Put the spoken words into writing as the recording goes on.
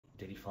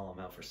Did he follow him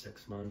out for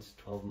 6 months,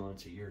 12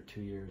 months, a year, 2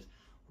 years?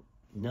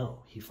 No,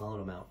 he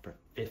followed him out for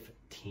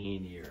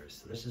 15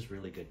 years. So this is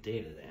really good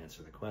data to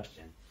answer the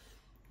question,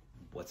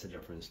 what's the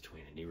difference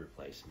between a knee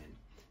replacement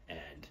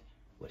and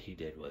what he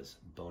did was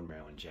bone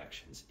marrow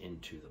injections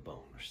into the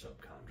bone, or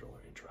subchondral or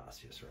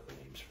intraosseous, or other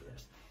names for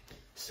this.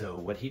 So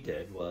what he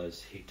did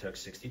was he took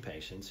 60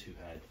 patients who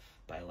had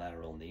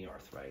bilateral knee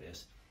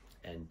arthritis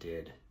and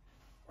did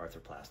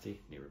arthroplasty,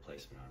 knee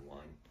replacement on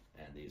one,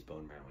 and these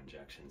bone marrow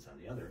injections on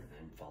the other,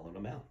 and followed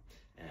them out.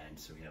 And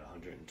so he had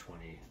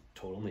 120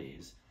 total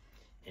knees.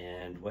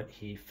 And what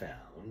he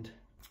found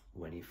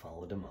when he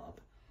followed them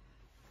up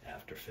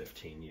after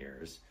 15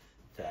 years,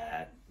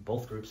 that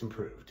both groups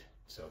improved.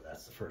 So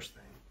that's the first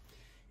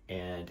thing.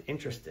 And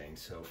interesting,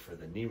 so for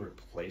the knee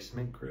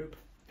replacement group,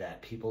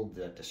 that people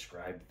that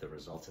described the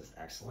results as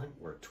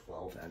excellent were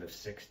 12 out of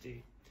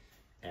 60.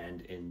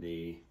 And in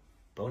the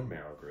bone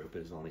marrow group, it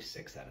was only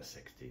 6 out of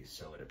 60.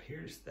 So it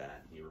appears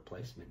that knee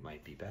replacement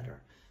might be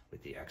better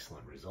with the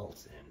excellent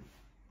results in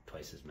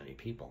twice as many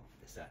people.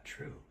 Is that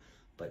true?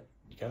 But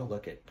you got to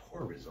look at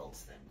poor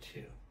results then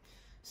too.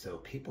 So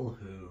people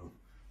who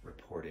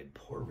reported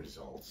poor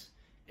results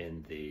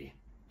in the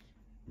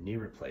knee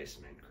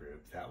replacement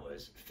group, that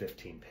was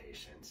 15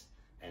 patients.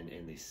 And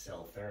in the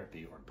cell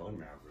therapy or bone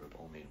marrow group,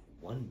 only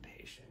 1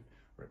 patient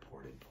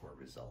reported poor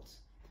results.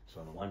 So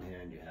on the one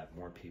hand, you have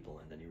more people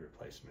in the knee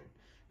replacement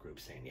group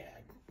saying, yeah,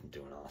 I'm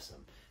doing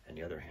awesome. And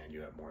the other hand,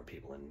 you have more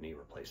people in the knee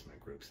replacement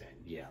group saying,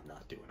 yeah, I'm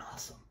not doing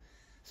awesome.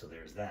 So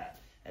there's that.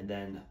 And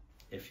then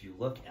if you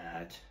look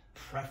at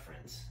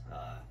preference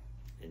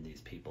in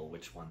these people,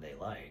 which one they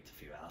liked,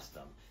 if you asked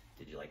them,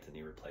 did you like the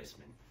knee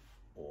replacement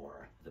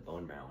or the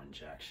bone marrow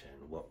injection,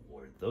 what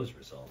were those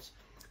results?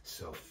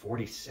 So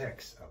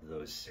 46 of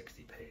those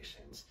 60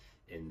 patients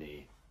in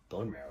the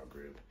bone marrow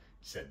group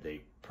said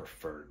they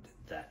preferred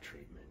that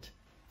treatment.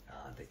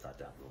 They thought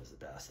that one was the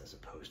best, as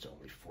opposed to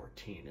only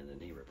 14 in the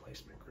knee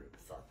replacement group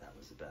thought that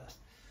was the best.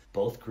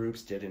 Both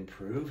groups did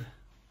improve,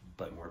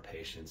 but more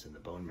patients in the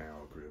bone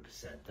marrow group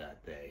said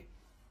that they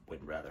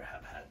would rather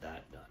have had that